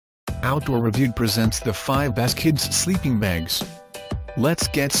Outdoor Reviewed presents the 5 best kids sleeping bags. Let's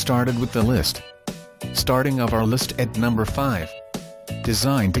get started with the list. Starting off our list at number 5.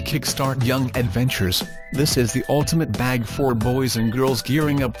 Designed to kickstart young adventures, this is the ultimate bag for boys and girls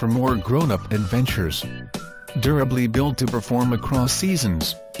gearing up for more grown-up adventures. Durably built to perform across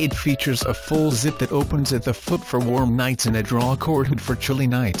seasons, it features a full zip that opens at the foot for warm nights and a draw-cord hood for chilly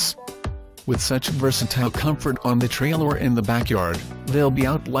nights. With such versatile comfort on the trail or in the backyard, they'll be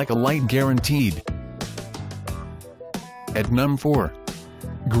out like a light guaranteed. At number 4.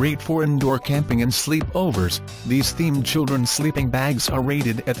 Great for indoor camping and sleepovers, these themed children's sleeping bags are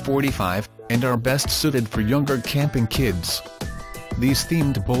rated at 45, and are best suited for younger camping kids. These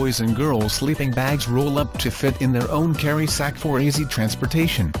themed boys and girls sleeping bags roll up to fit in their own carry sack for easy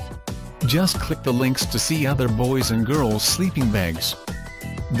transportation. Just click the links to see other boys and girls sleeping bags.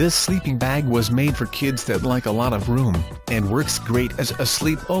 This sleeping bag was made for kids that like a lot of room, and works great as a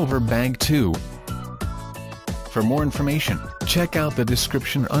sleepover bag too. For more information, check out the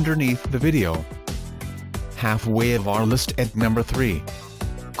description underneath the video. Halfway of our list at number 3.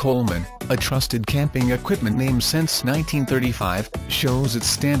 Coleman, a trusted camping equipment name since 1935, shows its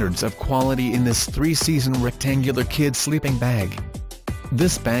standards of quality in this 3-season rectangular kid sleeping bag.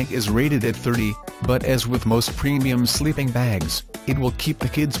 This bag is rated at 30, but as with most premium sleeping bags, it will keep the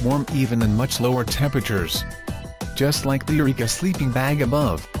kids warm even in much lower temperatures. Just like the Eureka sleeping bag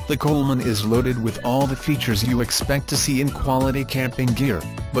above, the Coleman is loaded with all the features you expect to see in quality camping gear,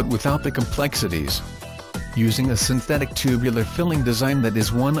 but without the complexities. Using a synthetic tubular filling design that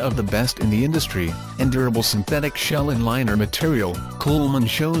is one of the best in the industry, and durable synthetic shell and liner material, Coleman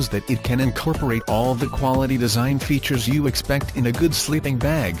shows that it can incorporate all the quality design features you expect in a good sleeping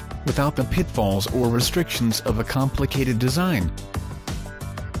bag, without the pitfalls or restrictions of a complicated design.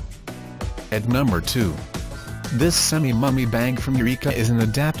 At number 2. This semi-mummy bag from Eureka is an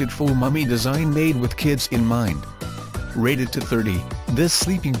adapted full mummy design made with kids in mind. Rated to 30, this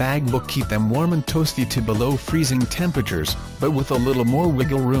sleeping bag will keep them warm and toasty to below freezing temperatures, but with a little more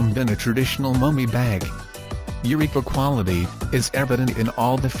wiggle room than a traditional mummy bag. Eureka quality is evident in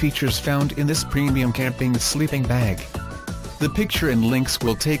all the features found in this premium camping sleeping bag. The picture and links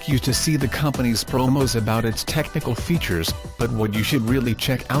will take you to see the company's promos about its technical features, but what you should really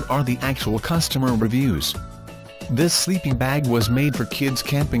check out are the actual customer reviews. This sleeping bag was made for kids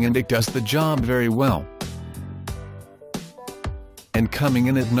camping and it does the job very well. And coming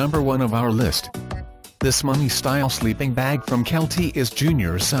in at number 1 of our list. This mummy-style sleeping bag from Kelty is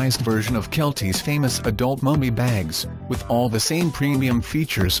junior-sized version of Kelty's famous adult mummy bags, with all the same premium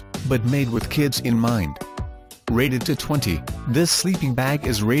features, but made with kids in mind. Rated to 20, this sleeping bag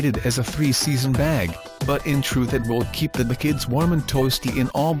is rated as a 3-season bag, but in truth it will keep the kids warm and toasty in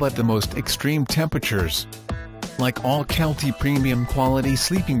all but the most extreme temperatures. Like all Kelty premium quality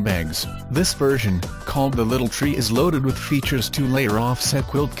sleeping bags, this version, called the Little Tree, is loaded with features: 2-layer offset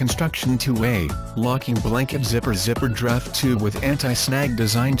quilt construction, 2-way locking blanket, zipper draft tube with anti-snag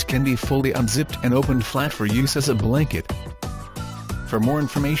designs, can be fully unzipped and opened flat for use as a blanket. For more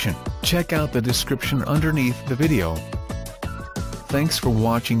information, check out the description underneath the video. Thanks for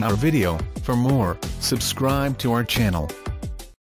watching our video. For more, subscribe to our channel.